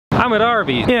I'm at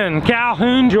Arby's in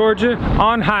Calhoun, Georgia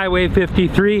on Highway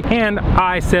 53 and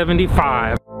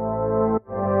I-75.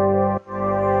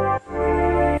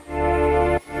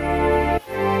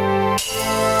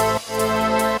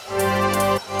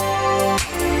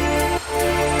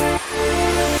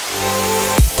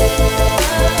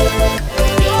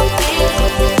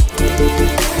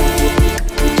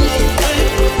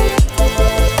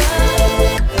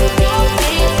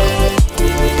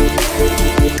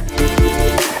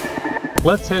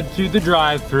 Let's head to the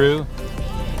drive-thru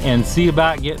and see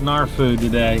about getting our food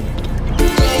today. You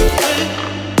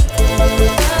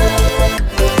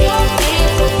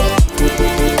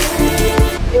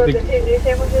want the 2 new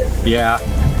sandwiches? Yeah.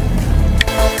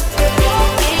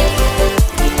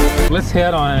 Let's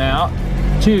head on out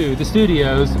to the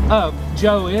studios of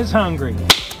Joe is Hungry.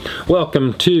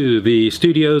 Welcome to the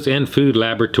studios and food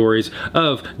laboratories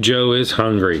of Joe is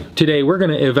Hungry. Today we're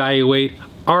going to evaluate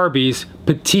Arby's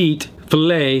Petite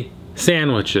Filet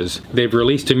sandwiches. They've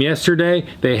released them yesterday.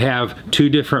 They have 2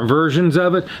 different versions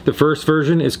of it. The first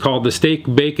version is called the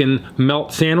steak bacon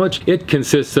melt sandwich. It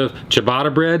consists of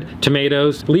ciabatta bread,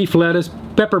 tomatoes, leaf lettuce,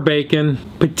 pepper bacon,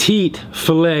 petite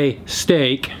filet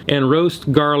steak, and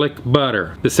roast garlic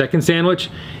butter. The second sandwich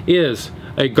is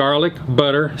a garlic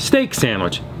butter steak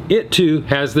sandwich. It too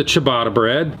has the ciabatta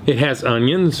bread, it has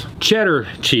onions, cheddar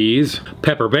cheese,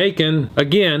 pepper bacon,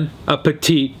 again a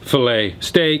petite filet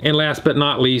steak, and last but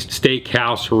not least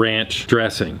steakhouse ranch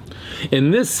dressing.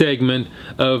 In this segment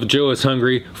of Joe is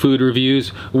Hungry food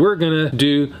reviews, we're gonna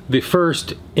do the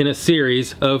first in a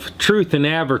series of truth in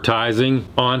advertising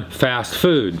on fast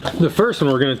food. The first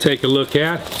one we're gonna take a look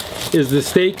at is the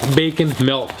steak bacon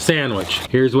melt sandwich.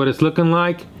 Here's what it's looking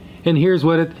like, and here's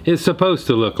what it is supposed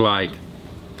to look like.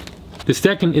 The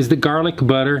second is the garlic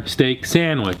butter steak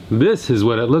sandwich. This is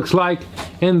what it looks like,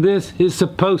 and this is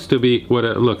supposed to be what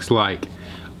it looks like.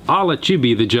 I'll let you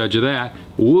be the judge of that.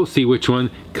 We'll see which one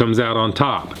comes out on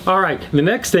top. Alright, the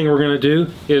next thing we're going to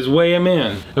do is weigh them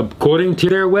in. According to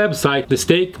their website, the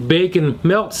steak bacon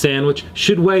melt sandwich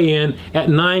should weigh in at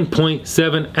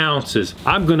 9.7 ounces.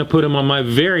 I'm going to put them on my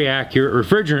very accurate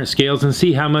refrigerant scales and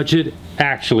see how much it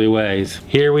actually weighs.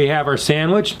 Here we have our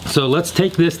sandwich. So let's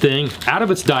take this thing out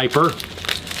of its diaper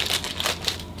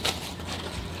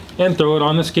and throw it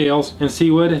on the scales and see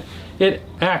what it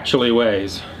actually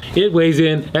weighs. It weighs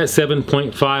in at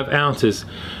 7.5 ounces.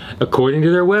 According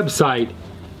to their website,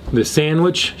 the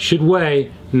sandwich should weigh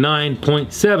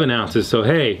 9.7 ounces. So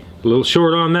hey, a little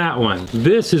short on that one.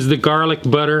 This is the garlic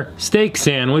butter steak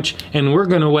sandwich, and we're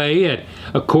gonna weigh it.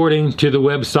 According to the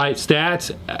website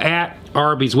stats at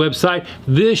Arby's website,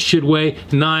 this should weigh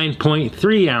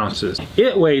 9.3 ounces.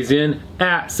 It weighs in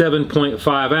at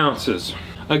 7.5 ounces.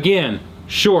 Again,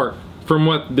 short from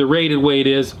what the rated weight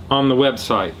is on the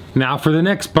website. Now for the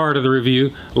next part of the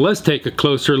review, let's take a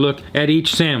closer look at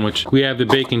each sandwich. We have the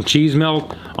bacon cheese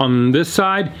melt on this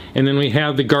side, and then we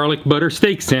have the garlic butter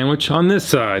steak sandwich on this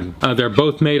side. They're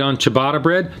both made on ciabatta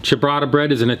bread. Ciabatta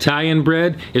bread is an Italian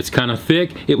bread. It's kind of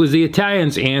thick. It was the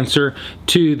Italians' answer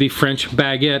to the French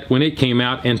baguette when it came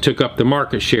out and took up the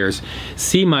market shares.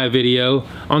 See my video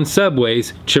on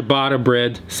Subway's ciabatta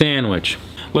bread sandwich.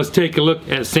 Let's take a look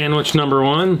at sandwich number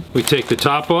 1. We take the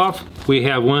top off. We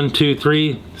have 1, 2,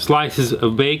 3 slices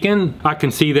of bacon. I can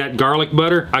see that garlic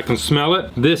butter. I can smell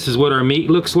it. This is what our meat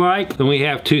looks like. Then we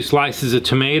have 2 slices of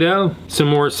tomato, some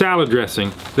more salad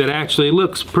dressing that actually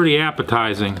looks pretty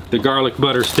appetizing. The garlic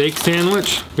butter steak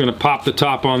sandwich. We're gonna pop the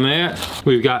top on that.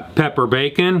 We've got pepper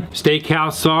bacon,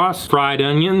 steakhouse sauce, fried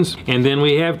onions, and then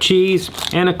we have cheese,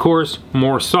 and of course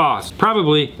more sauce.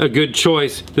 Probably a good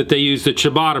choice that they use the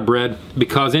ciabatta bread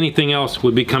because anything else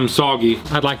would become soggy.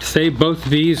 I'd like to say both of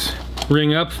these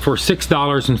ring up for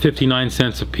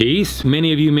 $6.59 a piece.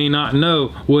 Many of you may not know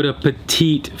what a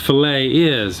petite filet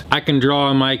is. I can draw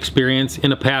on my experience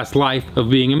in a past life of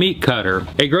being a meat cutter,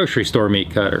 a grocery store meat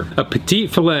cutter. A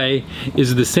petite filet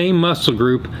is the same muscle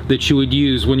group that you would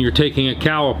use when you're taking a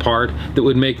cow apart that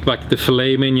would make like the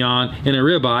filet mignon and a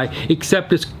ribeye,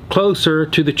 except it's closer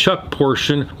to the chuck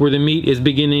portion where the meat is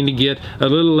beginning to get a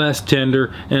little less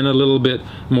tender and a little bit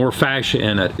more fascia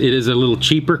in it. It is a little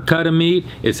cheaper cut of meat.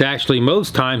 It's actually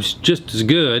most times just as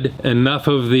good. Enough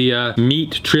of the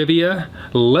meat trivia.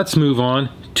 Let's move on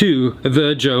to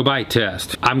the Joe Bite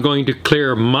test. I'm going to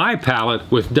clear my palate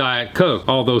with Diet Coke.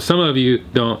 Although some of you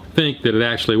don't think that it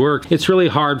actually works, it's really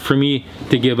hard for me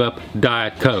to give up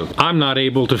Diet Coke. I'm not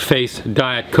able to face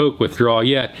Diet Coke withdrawal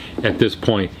yet at this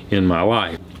point in my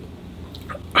life.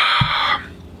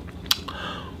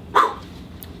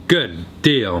 Good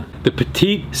deal. The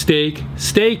petite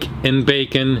steak and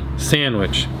bacon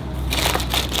sandwich.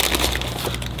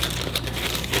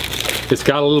 It's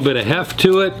got a little bit of heft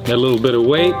to it, a little bit of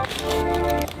weight.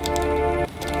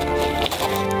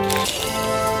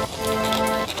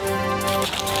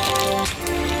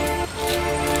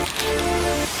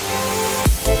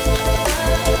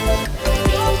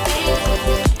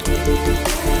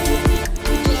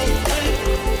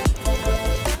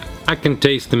 I can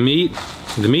taste the meat.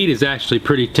 The meat is actually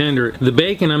pretty tender. The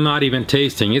bacon I'm not even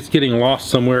tasting. It's getting lost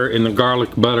somewhere in the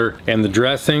garlic butter and the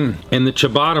dressing. And the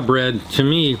ciabatta bread, to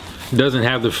me, doesn't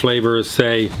have the flavor of,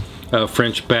 say, a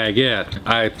French baguette.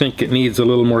 I think it needs a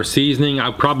little more seasoning.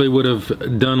 I probably would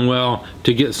have done well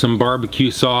to get some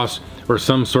barbecue sauce or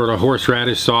some sort of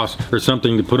horseradish sauce or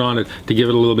something to put on it to give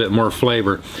it a little bit more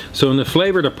flavor. So in the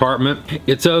flavor department,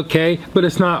 it's okay, but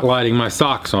it's not lighting my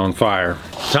socks on fire.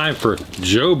 Time for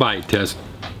Joe Bite test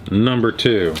number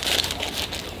 2.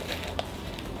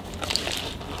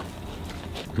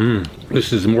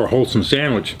 This is a more wholesome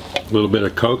sandwich. A little bit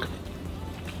of Coke.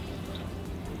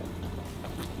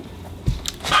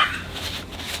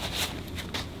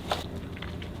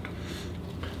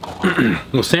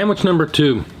 Well, sandwich number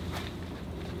 2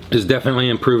 is definitely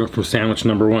improving from sandwich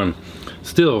number 1.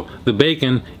 Still, the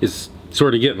bacon is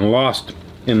sort of getting lost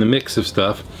in the mix of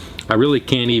stuff. I really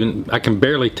can't even, I can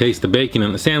barely taste the bacon.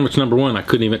 In the sandwich number 1, I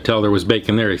couldn't even tell there was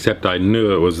bacon there, except I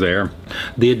knew it was there.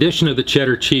 The addition of the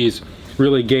cheddar cheese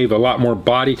really gave a lot more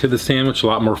body to the sandwich, a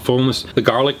lot more fullness. The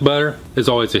garlic butter is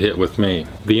always a hit with me.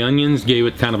 The onions gave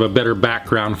it kind of a better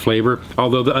background flavor,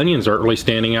 although the onions aren't really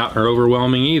standing out or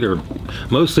overwhelming either.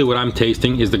 Mostly what I'm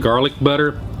tasting is the garlic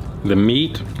butter, the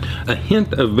meat, a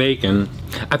hint of bacon.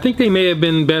 I think they may have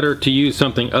been better to use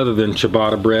something other than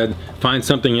ciabatta bread. Find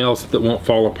something else that won't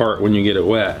fall apart when you get it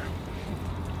wet.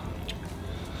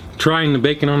 Trying the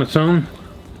bacon on its own.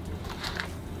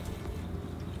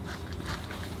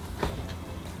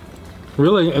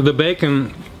 Really, the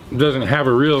bacon doesn't have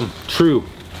a real true,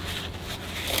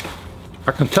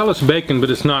 I can tell it's bacon, but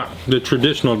it's not the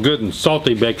traditional good and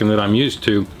salty bacon that I'm used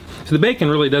to. So the bacon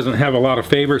really doesn't have a lot of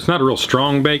flavor. It's not a real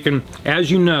strong bacon.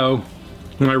 As you know,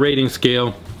 my rating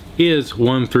scale is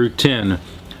 1 through 10.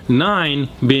 9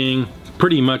 being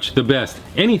pretty much the best.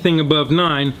 Anything above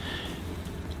 9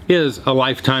 is a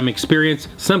lifetime experience,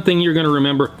 something you're going to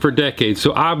remember for decades.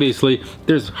 So obviously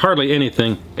there's hardly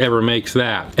anything ever makes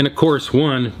that. And of course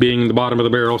 1 being the bottom of the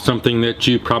barrel, something that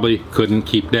you probably couldn't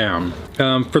keep down.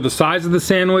 For the size of the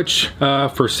sandwich,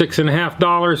 for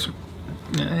 $6.50,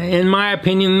 in my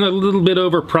opinion, a little bit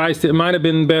overpriced. It might have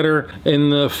been better in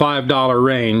the $5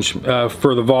 range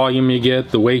for the volume you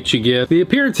get, the weight you get. The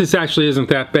appearances actually isn't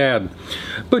that bad.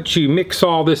 But you mix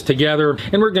all this together,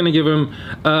 and we're going to give them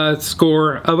a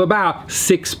score of about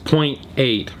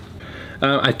 6.8.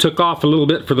 I took off a little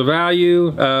bit for the value.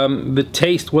 The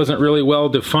taste wasn't really well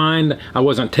defined. I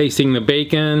wasn't tasting the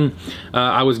bacon.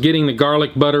 I was getting the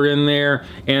garlic butter in there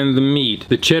and the meat.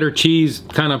 The cheddar cheese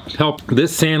kind of helped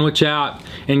this sandwich out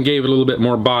and gave it a little bit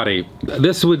more body.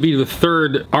 This would be the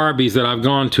 3rd Arby's that I've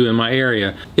gone to in my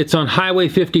area. It's on Highway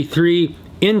 53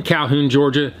 in Calhoun,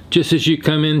 Georgia, just as you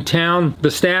come in town.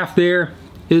 The staff there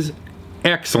is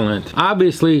excellent.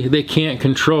 Obviously they can't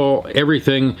control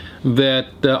everything that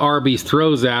Arby's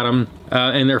throws at them,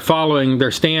 and they're following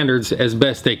their standards as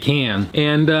best they can.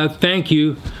 And thank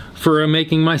you for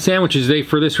making my sandwiches today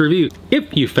for this review.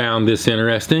 If you found this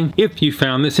interesting, if you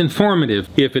found this informative,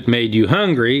 if it made you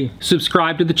hungry,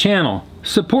 subscribe to the channel,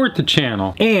 support the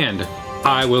channel, and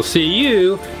I will see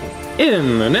you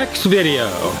in the next video.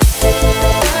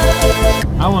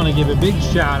 I want to give a big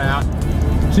shout out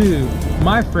to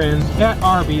my friends at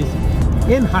Arby's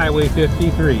in Highway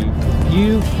 53.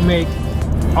 You make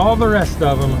all the rest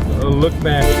of them look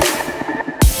bad.